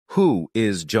Who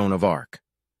is Joan of Arc?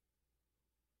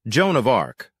 Joan of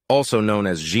Arc, also known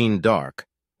as Jeanne d'Arc,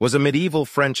 was a medieval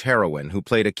French heroine who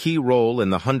played a key role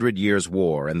in the Hundred Years'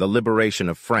 War and the liberation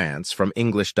of France from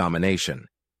English domination.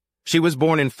 She was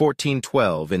born in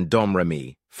 1412 in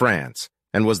Domremy, France,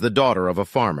 and was the daughter of a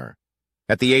farmer.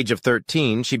 At the age of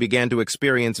 13, she began to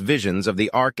experience visions of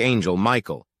the Archangel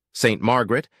Michael, Saint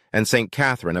Margaret, and Saint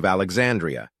Catherine of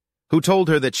Alexandria, who told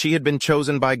her that she had been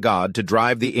chosen by God to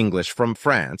drive the English from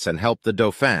France and help the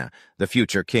Dauphin, the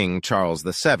future King Charles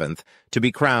VII, to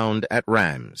be crowned at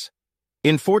Reims.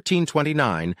 In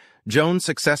 1429, Joan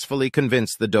successfully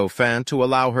convinced the Dauphin to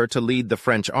allow her to lead the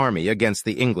French army against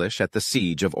the English at the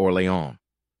siege of Orleans.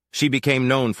 She became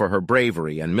known for her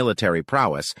bravery and military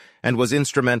prowess and was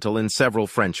instrumental in several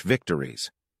French victories.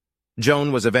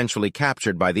 Joan was eventually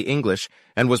captured by the English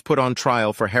and was put on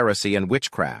trial for heresy and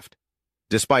witchcraft.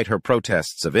 Despite her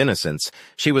protests of innocence,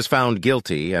 she was found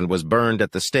guilty and was burned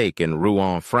at the stake in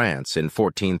Rouen, France in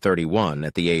 1431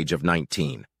 at the age of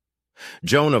 19.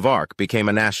 Joan of Arc became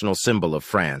a national symbol of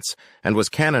France and was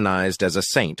canonized as a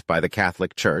saint by the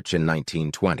Catholic Church in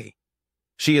 1920.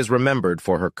 She is remembered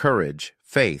for her courage,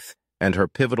 faith, and her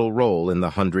pivotal role in the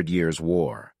Hundred Years'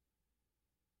 War.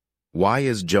 Why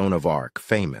is Joan of Arc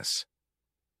famous?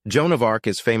 Joan of Arc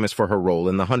is famous for her role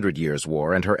in the Hundred Years'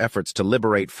 War and her efforts to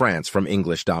liberate France from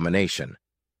English domination.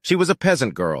 She was a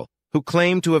peasant girl who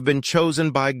claimed to have been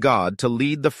chosen by God to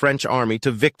lead the French army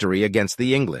to victory against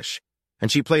the English,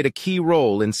 and she played a key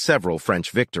role in several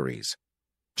French victories.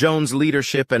 Joan's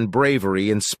leadership and bravery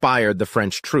inspired the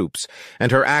French troops,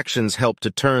 and her actions helped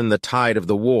to turn the tide of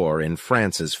the war in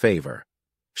France's favor.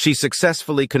 She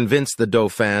successfully convinced the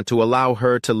Dauphin to allow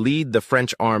her to lead the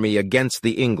French army against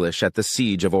the English at the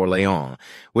siege of Orleans,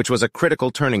 which was a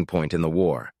critical turning point in the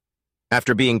war.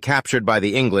 After being captured by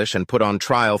the English and put on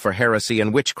trial for heresy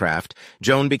and witchcraft,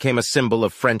 Joan became a symbol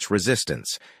of French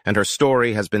resistance, and her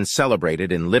story has been celebrated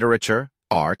in literature,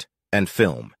 art, and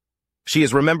film. She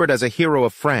is remembered as a hero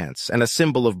of France and a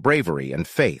symbol of bravery and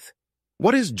faith.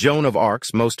 What is Joan of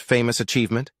Arc's most famous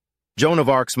achievement? Joan of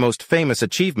Arc's most famous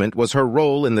achievement was her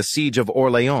role in the siege of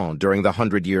Orleans during the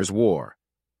Hundred Years' War.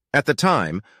 At the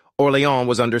time, Orleans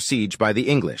was under siege by the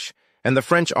English, and the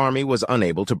French army was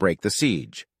unable to break the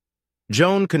siege.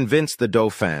 Joan convinced the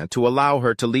Dauphin to allow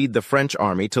her to lead the French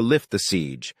army to lift the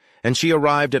siege, and she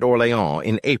arrived at Orleans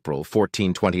in April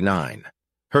 1429.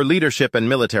 Her leadership and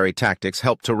military tactics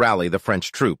helped to rally the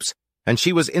French troops, and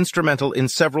she was instrumental in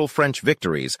several French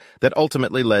victories that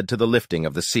ultimately led to the lifting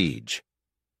of the siege.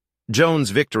 Joan's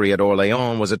victory at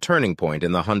Orleans was a turning point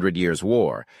in the Hundred Years'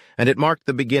 War, and it marked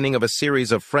the beginning of a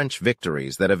series of French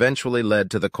victories that eventually led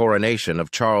to the coronation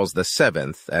of Charles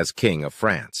VII as King of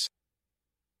France.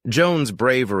 Joan's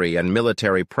bravery and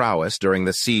military prowess during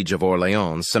the siege of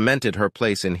Orleans cemented her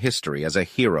place in history as a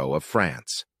hero of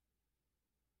France.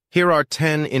 Here are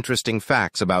 10 interesting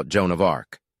facts about Joan of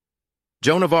Arc.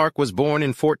 Joan of Arc was born in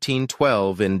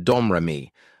 1412 in Domremy,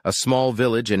 a small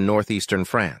village in northeastern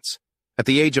France. At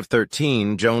the age of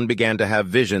 13, Joan began to have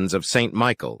visions of Saint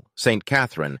Michael, Saint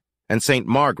Catherine, and Saint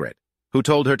Margaret, who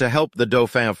told her to help the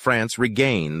Dauphin of France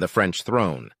regain the French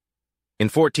throne. In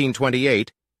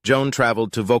 1428, Joan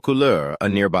traveled to Vaucouleurs, a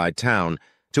nearby town,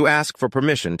 to ask for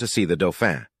permission to see the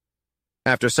Dauphin.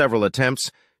 After several attempts,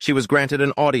 she was granted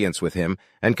an audience with him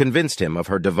and convinced him of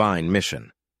her divine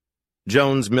mission.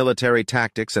 Joan's military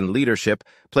tactics and leadership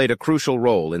played a crucial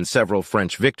role in several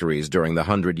French victories during the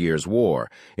Hundred Years' War,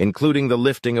 including the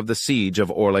lifting of the siege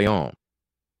of Orleans.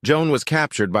 Joan was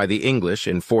captured by the English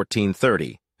in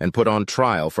 1430 and put on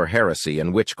trial for heresy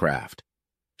and witchcraft.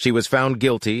 She was found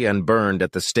guilty and burned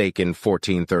at the stake in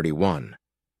 1431.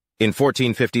 In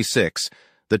 1456,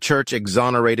 the Church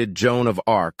exonerated Joan of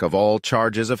Arc of all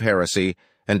charges of heresy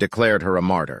and declared her a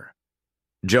martyr.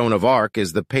 Joan of Arc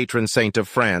is the patron saint of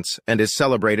France and is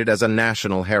celebrated as a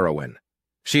national heroine.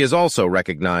 She is also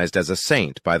recognized as a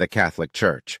saint by the Catholic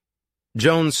Church.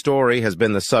 Joan's story has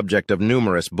been the subject of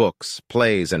numerous books,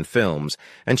 plays, and films,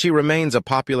 and she remains a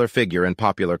popular figure in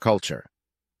popular culture.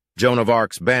 Joan of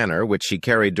Arc's banner, which she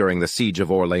carried during the siege of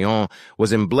Orleans,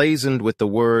 was emblazoned with the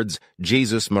words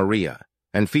Jesus Maria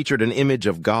and featured an image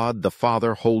of God the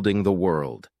Father holding the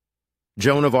world.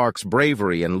 Joan of Arc's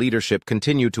bravery and leadership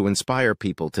continue to inspire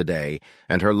people today,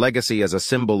 and her legacy as a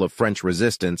symbol of French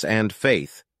resistance and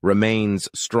faith remains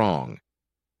strong.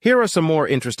 Here are some more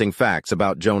interesting facts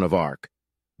about Joan of Arc.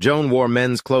 Joan wore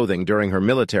men's clothing during her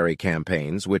military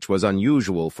campaigns, which was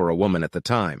unusual for a woman at the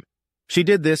time. She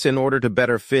did this in order to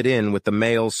better fit in with the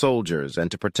male soldiers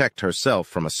and to protect herself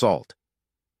from assault.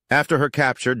 After her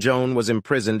capture, Joan was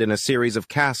imprisoned in a series of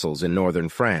castles in northern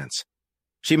France.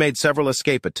 She made several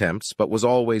escape attempts, but was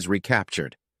always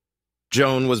recaptured.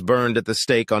 Joan was burned at the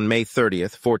stake on May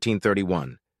 30th,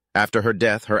 1431. After her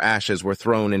death, her ashes were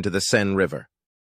thrown into the Seine River.